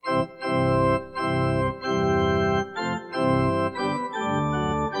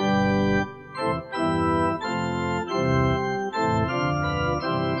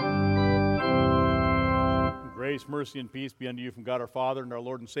Grace, mercy, and peace be unto you from God our Father and our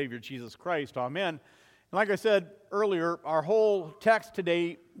Lord and Savior Jesus Christ. Amen. And like I said earlier, our whole text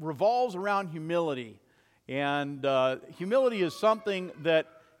today revolves around humility. And humility is something that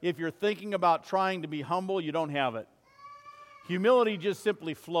if you're thinking about trying to be humble, you don't have it. Humility just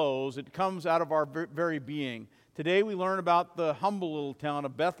simply flows. It comes out of our very being. Today we learn about the humble little town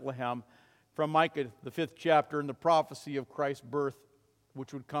of Bethlehem from Micah, the 5th chapter, and the prophecy of Christ's birth,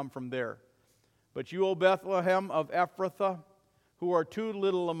 which would come from there. But you, O Bethlehem of Ephrathah, who are too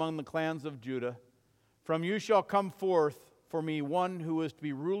little among the clans of Judah, from you shall come forth for me one who is to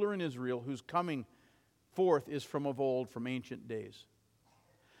be ruler in Israel, whose coming forth is from of old, from ancient days.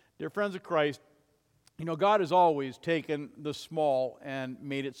 Dear friends of Christ, you know, God has always taken the small and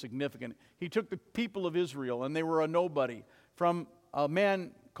made it significant. He took the people of Israel, and they were a nobody, from a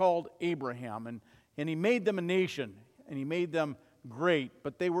man called Abraham, and He made them a nation, and He made them great,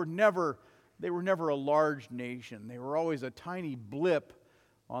 but they were never a large nation. They were always a tiny blip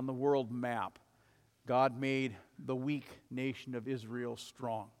on the world map. God made the weak nation of Israel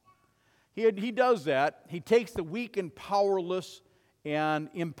strong. He does that. He takes the weak and powerless and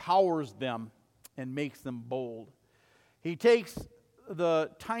empowers them and makes them bold. He takes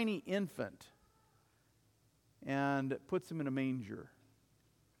the tiny infant and puts him in a manger.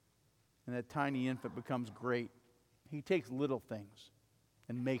 And that tiny infant becomes great. He takes little things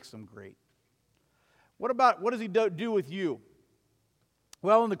and makes them great. What does He do with you?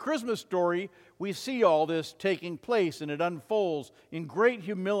 Well, in the Christmas story, we see all this taking place, and it unfolds in great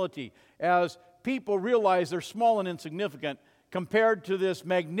humility as people realize they're small and insignificant compared to this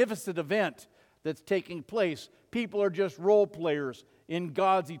magnificent event that's taking place. People are just role players in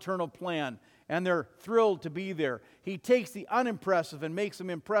God's eternal plan, and they're thrilled to be there. He takes the unimpressive and makes them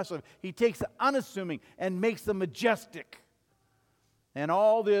impressive. He takes the unassuming and makes them majestic. And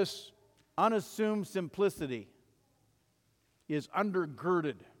all this unassumed simplicity is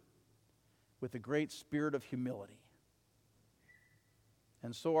undergirded with a great spirit of humility.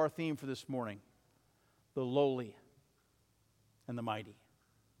 And so our theme for this morning, the lowly and the mighty.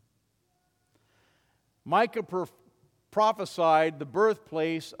 Micah prophesied the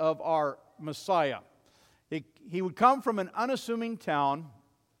birthplace of our Messiah. He would come from an unassuming town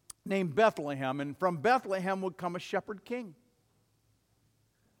named Bethlehem, and from Bethlehem would come a shepherd king.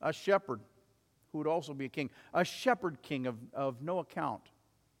 A shepherd who would also be a king. A shepherd king of no account.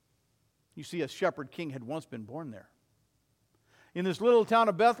 You see, a shepherd king had once been born there. In this little town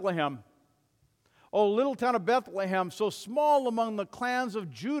of Bethlehem, oh, little town of Bethlehem, so small among the clans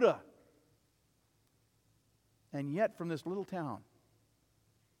of Judah. And yet from this little town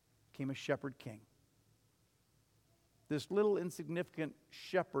came a shepherd king. This little insignificant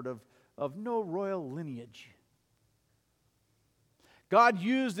shepherd of no royal lineage. God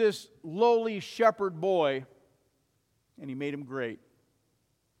used this lowly shepherd boy, and He made him great.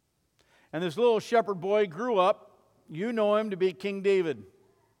 And this little shepherd boy grew up, you know him, to be King David,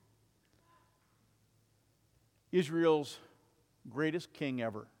 Israel's greatest king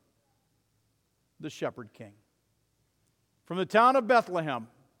ever, the shepherd king. From the town of Bethlehem.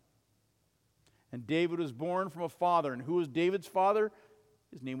 And David was born from a father. And who was David's father?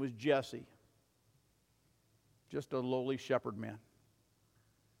 His name was Jesse. Just a lowly shepherd man.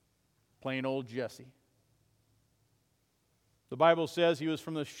 Plain old Jesse. The Bible says he was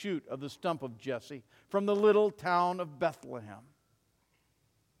from the shoot of the stump of Jesse, from the little town of Bethlehem.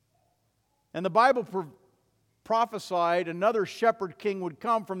 And the Bible prophesied another shepherd king would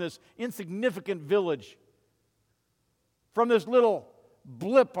come from this insignificant village, from this little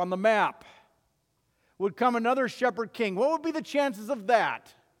blip on the map. Would come another shepherd king. What would be the chances of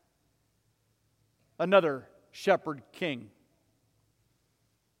that? Another shepherd king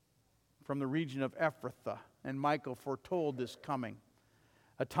from the region of Ephrathah. And Micah foretold this coming.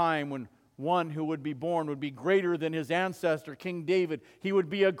 A time when one who would be born would be greater than his ancestor, King David. He would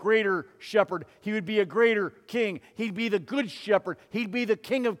be a greater shepherd. He would be a greater king. He'd be the good shepherd. He'd be the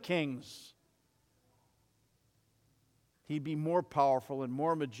King of kings. He'd be more powerful and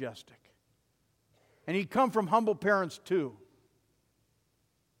more majestic. And he'd come from humble parents too.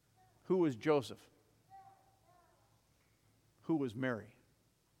 Who was Joseph? Who was Mary?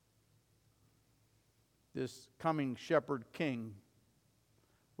 This coming shepherd king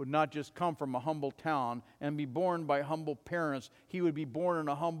would not just come from a humble town and be born by humble parents. He would be born in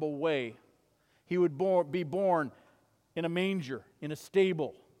a humble way. He would be born in a manger, in a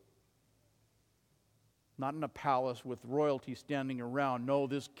stable. Not in a palace with royalty standing around. No,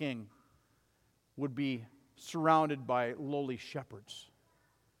 this king would be surrounded by lowly shepherds.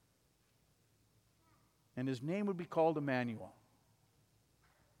 And his name would be called Emmanuel,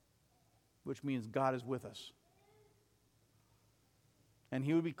 which means God is with us. and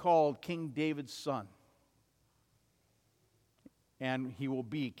he would be called King David's son. And he will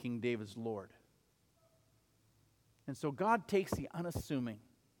be King David's Lord. And so God takes the unassuming,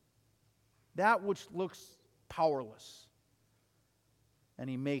 that which looks powerless, and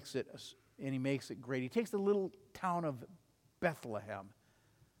he makes it great. He takes the little town of Bethlehem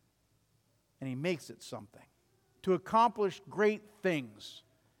and he makes it something to accomplish great things.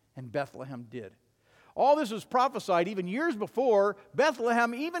 And Bethlehem did. All this was prophesied even years before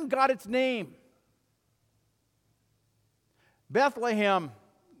Bethlehem even got its name. Bethlehem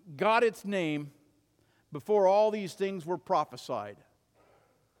got its name before all these things were prophesied.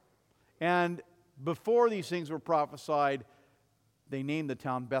 And before these things were prophesied, they named the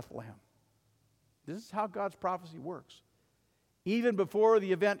town Bethlehem. This is how God's prophecy works. Even before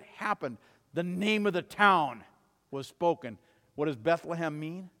the event happened, the name of the town was spoken. What does Bethlehem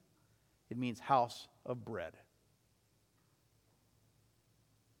mean? It means house of bread.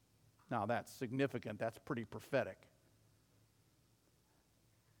 Now that's significant. That's pretty prophetic.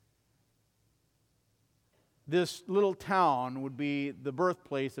 This little town would be the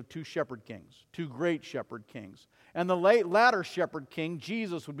birthplace of two shepherd kings, two great shepherd kings. And the latter shepherd king,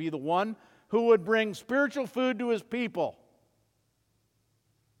 Jesus, would be the one who would bring spiritual food to his people.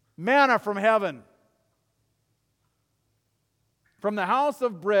 Manna from heaven. From the house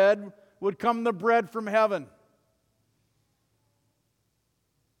of bread would come the bread from heaven.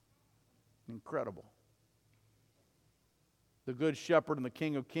 Incredible. The good shepherd and the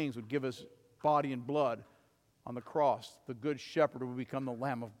King of Kings would give us body and blood on the cross. The good shepherd would become the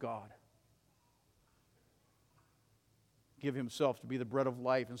Lamb of God. Give himself to be the bread of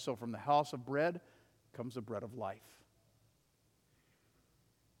life. And so from the house of bread comes the bread of life.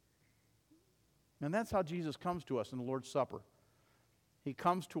 And that's how Jesus comes to us in the Lord's Supper. He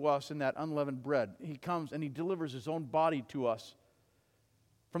comes to us in that unleavened bread. He comes and he delivers his own body to us.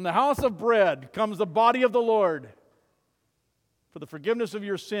 From the house of bread comes the body of the Lord for the forgiveness of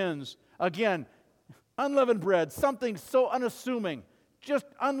your sins. Again, unleavened bread, something so unassuming. Just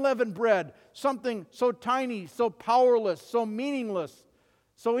unleavened bread, something so tiny, so powerless, so meaningless,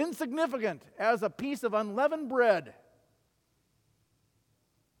 so insignificant as a piece of unleavened bread.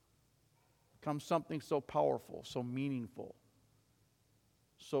 Comes something so powerful, so meaningful,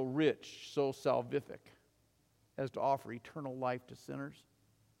 so rich, so salvific as to offer eternal life to sinners,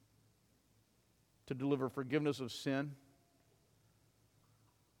 to deliver forgiveness of sin,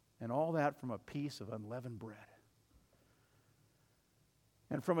 and all that from a piece of unleavened bread.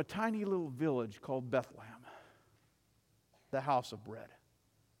 And from a tiny little village called Bethlehem, the house of bread.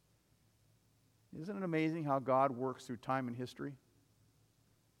 Isn't it amazing how God works through time and history?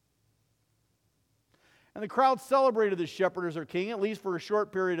 And the crowd celebrated the shepherd as their king, at least for a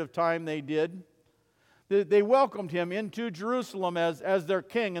short period of time they did. They welcomed him into Jerusalem as their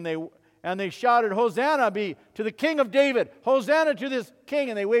king, and they shouted, "Hosanna be to the King of David! Hosanna to this king!"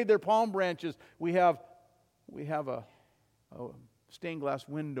 And they waved their palm branches. We have a stained glass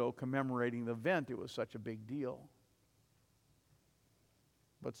window commemorating the event. It was such a big deal.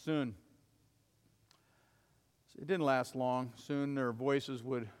 But soon, it didn't last long. Soon their voices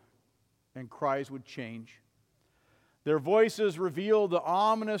and cries would change. Their voices revealed the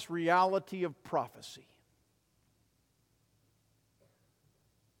ominous reality of prophecy.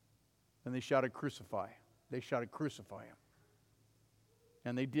 And they shouted, "Crucify." They shouted, "Crucify him."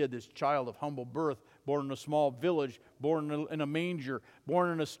 And they did. This child of humble birth, born in a small village, born in a manger,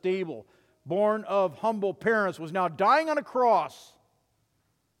 born in a stable, born of humble parents, was now dying on a cross.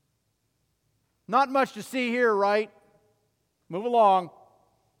 Not much to see here, right? Move along.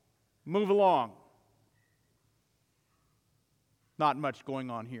 Move along. Not much going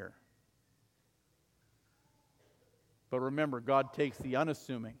on here. But remember, God takes the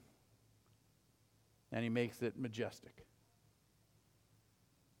unassuming and he makes it majestic.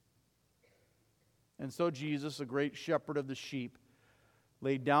 And so Jesus, the great shepherd of the sheep,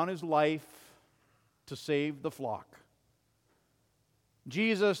 laid down his life to save the flock.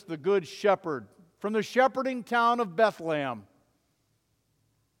 Jesus, the good shepherd, from the shepherding town of Bethlehem,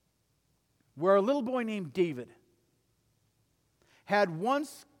 where a little boy named David had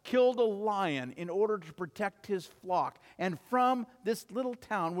once killed a lion in order to protect his flock. And from this little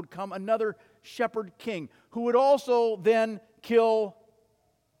town would come another shepherd king who would also then kill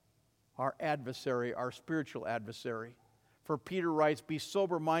our adversary, our spiritual adversary. For Peter writes, "Be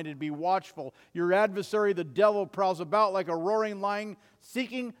sober-minded, be watchful. Your adversary, the devil, prowls about like a roaring lion,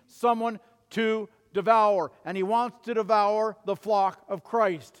 seeking someone to devour." And he wants to devour the flock of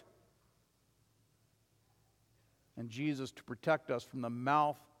Christ. And Jesus, to protect us from the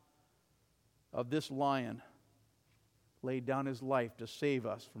mouth of this lion, laid down his life to save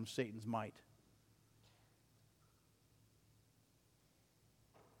us from Satan's might.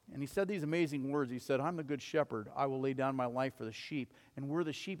 And he said these amazing words. He said, I'm the good shepherd. I will lay down my life for the sheep. And we're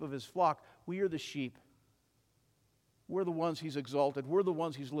the sheep of his flock. We are the sheep. We're the ones he's exalted. We're the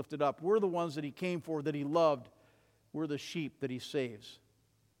ones he's lifted up. We're the ones that he came for, that he loved. We're the sheep that he saves.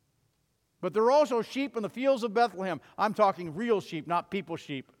 But there are also sheep in the fields of Bethlehem. I'm talking real sheep, not people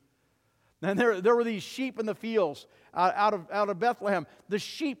sheep. And there were these sheep in the fields out of Bethlehem. The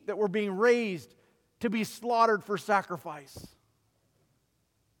sheep that were being raised to be slaughtered for sacrifice.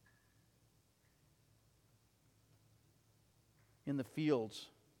 In the fields,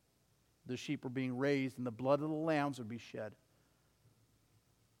 the sheep were being raised, and the blood of the lambs would be shed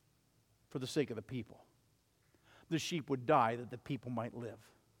for the sake of the people. The sheep would die that the people might live.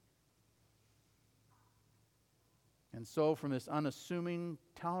 And so from this unassuming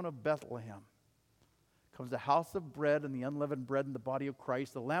town of Bethlehem comes the house of bread and the unleavened bread in the body of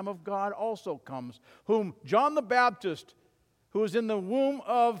Christ. The Lamb of God also comes, whom John the Baptist, who was in the womb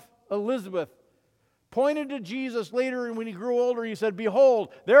of Elizabeth, pointed to Jesus later, and when he grew older, he said,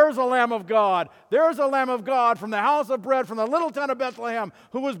 behold, there's a Lamb of God. There's a Lamb of God from the house of bread, from the little town of Bethlehem,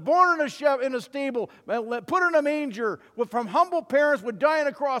 who was born in a stable, put in a manger, from humble parents, would die on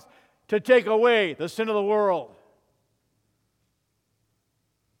a cross to take away the sin of the world.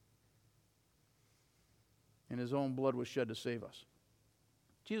 And his own blood was shed to save us.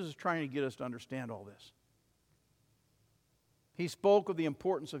 Jesus is trying to get us to understand all this. He spoke of the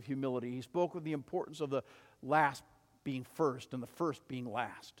importance of humility. He spoke of the importance of the last being first and the first being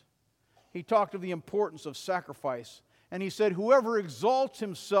last. He talked of the importance of sacrifice. And he said, whoever exalts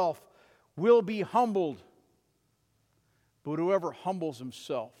himself will be humbled, but whoever humbles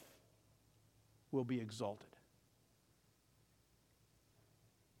himself will be exalted.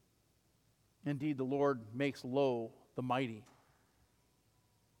 Indeed, the Lord makes low the mighty,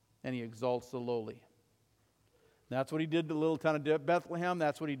 and he exalts the lowly. That's what he did to the little town of Bethlehem.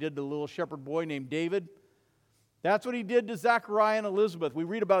 That's what he did to the little shepherd boy named David. That's what he did to Zechariah and Elizabeth. We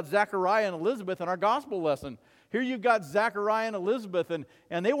read about Zechariah and Elizabeth in our gospel lesson. Here you've got Zechariah and Elizabeth,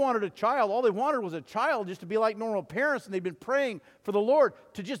 and they wanted a child. All they wanted was a child just to be like normal parents, and they'd been praying for the Lord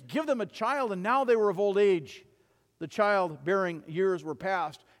to just give them a child, and now they were of old age. The childbearing years were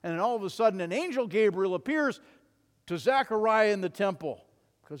past, and then all of a sudden an angel Gabriel appears to Zechariah in the temple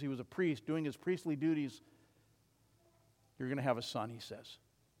because he was a priest doing his priestly duties. You're going to have a son, he says.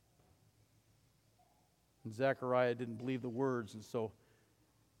 And Zechariah didn't believe the words, and so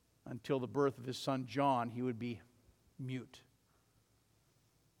until the birth of his son John, he would be mute.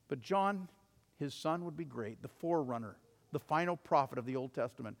 But John, his son, would be great, the forerunner, the final prophet of the Old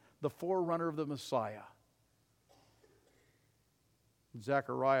Testament, the forerunner of the Messiah.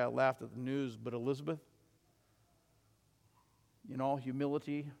 Zechariah laughed at the news, but Elizabeth, in all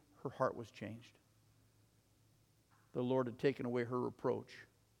humility, her heart was changed. The Lord had taken away her reproach.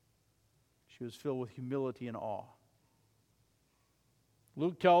 She was filled with humility and awe.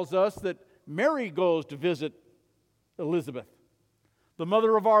 Luke tells us that Mary goes to visit Elizabeth, the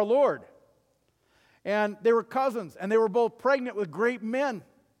mother of our Lord. And they were cousins, and they were both pregnant with great men,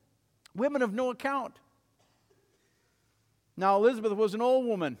 women of no account. Now, Elizabeth was an old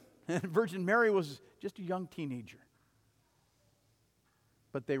woman, and Virgin Mary was just a young teenager.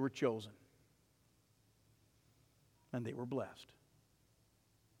 But they were chosen. And they were blessed.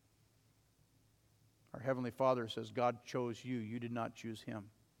 Our Heavenly Father says, God chose you. You did not choose him.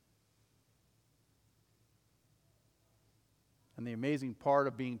 And the amazing part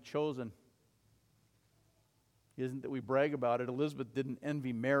of being chosen isn't that we brag about it. Elizabeth didn't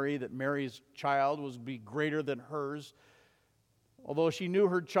envy Mary, that Mary's child would be greater than hers. Although she knew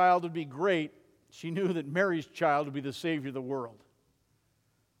her child would be great, she knew that Mary's child would be the Savior of the world.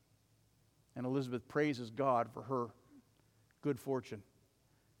 And Elizabeth praises God for her good fortune.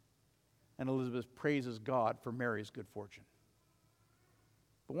 And Elizabeth praises God for Mary's good fortune.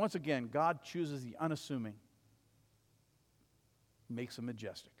 But once again, God chooses the unassuming, makes them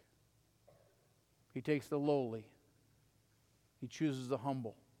majestic. He takes the lowly. He chooses the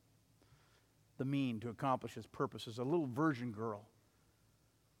humble, the mean to accomplish his purposes. A little virgin girl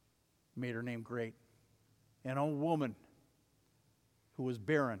made her name great. An old woman who was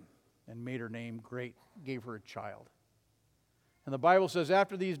barren and made her name great, gave her a child. And the Bible says,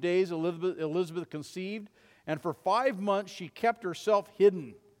 after these days, Elizabeth conceived, and for 5 months she kept herself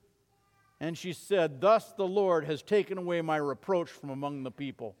hidden. And she said, thus the Lord has taken away my reproach from among the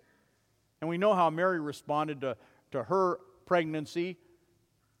people. And we know how Mary responded to her pregnancy.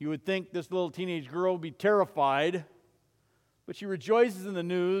 You would think this little teenage girl would be terrified. But she rejoices in the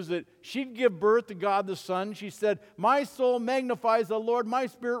news that she'd give birth to God the Son. She said, "My soul magnifies the Lord. My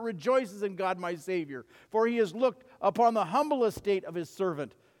spirit rejoices in God my Savior. For he has looked upon the humble estate of his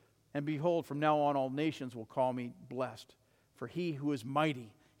servant. And behold, from now on all nations will call me blessed. For he who is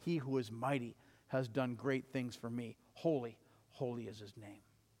mighty has done great things for me. Holy, holy is his name."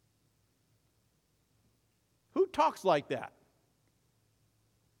 Who talks like that?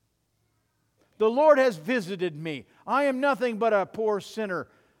 The Lord has visited me. I am nothing but a poor sinner.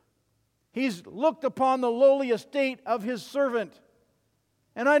 He's looked upon the lowly estate of his servant.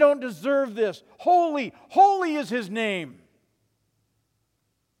 And I don't deserve this. Holy, holy is his name.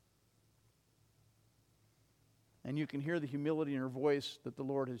 And you can hear the humility in her voice that the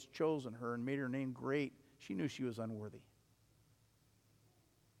Lord has chosen her and made her name great. She knew she was unworthy.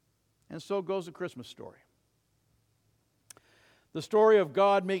 And so goes the Christmas story. The story of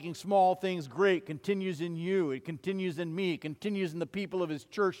God making small things great continues in you. It continues in me. It continues in the people of His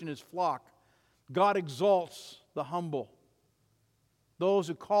church and His flock. God exalts the humble, those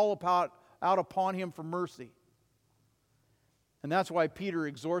who call out upon Him for mercy. And that's why Peter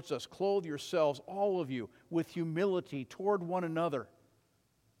exhorts us, "Clothe yourselves, all of you, with humility toward one another."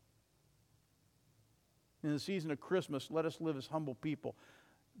 In the season of Christmas, let us live as humble people.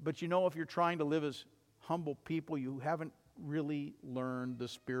 But you know, if you're trying to live as humble people, you haven't really learned the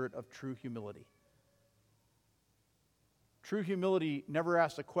spirit of true humility. True humility never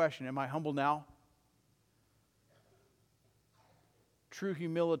asks the question, "Am I humble now?" True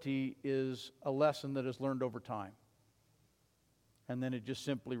humility is a lesson that is learned over time. And then it just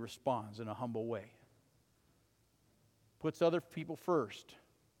simply responds in a humble way. Puts other people first.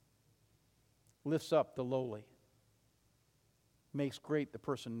 Lifts up the lowly. Makes great the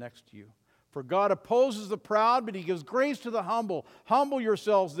person next to you. For God opposes the proud, but He gives grace to the humble. Humble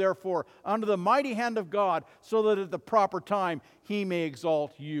yourselves, therefore, under the mighty hand of God, so that at the proper time He may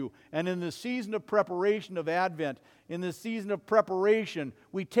exalt you. And in the season of preparation of Advent, in the season of preparation,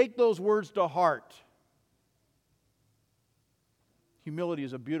 we take those words to heart. Humility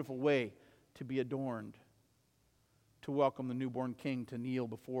is a beautiful way to be adorned, to welcome the newborn King, to kneel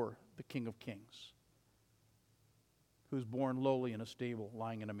before the King of Kings, who's born lowly in a stable,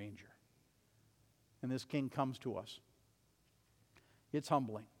 lying in a manger. And this King comes to us. It's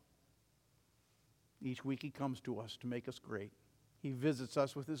humbling. Each week He comes to us to make us great. He visits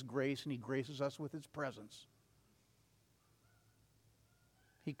us with His grace, and He graces us with His presence.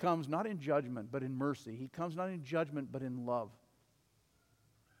 He comes not in judgment, but in mercy. He comes not in judgment, but in love.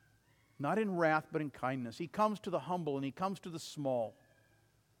 Not in wrath, but in kindness. He comes to the humble, and He comes to the small.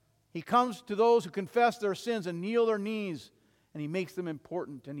 He comes to those who confess their sins and kneel their knees, and He makes them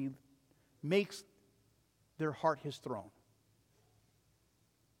important, and He makes their heart His throne.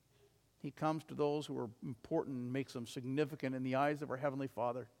 He comes to those who are important and makes them significant in the eyes of our Heavenly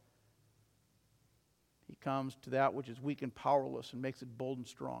Father. He comes to that which is weak and powerless and makes it bold and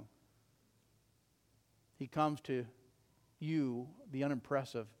strong. He comes to you, the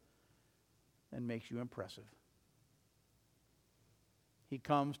unimpressive, and makes you impressive. He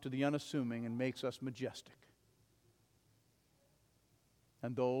comes to the unassuming and makes us majestic.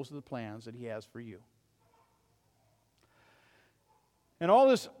 And those are the plans that He has for you. And all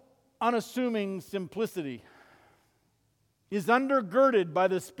this unassuming simplicity is undergirded by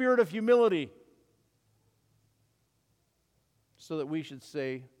the spirit of humility, so that we should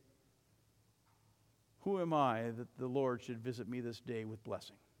say, "Who am I that the Lord should visit me this day with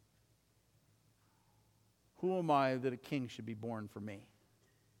blessing? Who am I that a king should be born for me?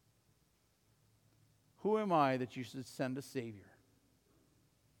 Who am I that you should send a Savior?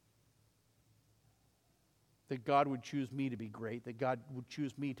 That God would choose me to be great, that God would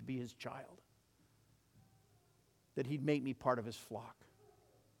choose me to be His child, that He'd make me part of His flock,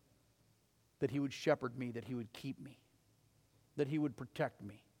 that He would shepherd me, that He would keep me, that He would protect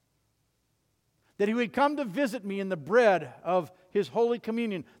me, that He would come to visit me in the bread of His Holy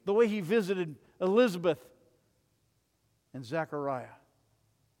Communion, the way He visited Elizabeth and Zechariah.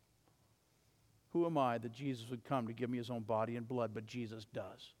 Who am I that Jesus would come to give me His own body and blood, but Jesus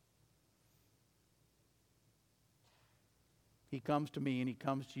does. He comes to me and He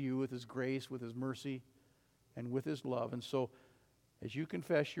comes to you with His grace, with His mercy, and with His love. And so, as you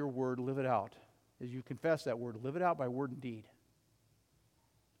confess your word, live it out. As you confess that word, live it out by word and deed.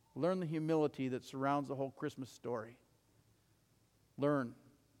 Learn the humility that surrounds the whole Christmas story. Learn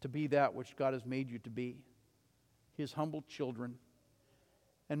to be that which God has made you to be, His humble children,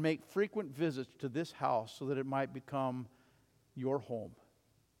 and make frequent visits to this house so that it might become your home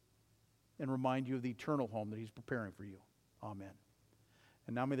and remind you of the eternal home that He's preparing for you. Amen.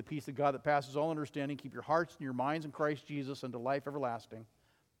 And now may the peace of God that passes all understanding keep your hearts and your minds in Christ Jesus unto life everlasting.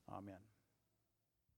 Amen.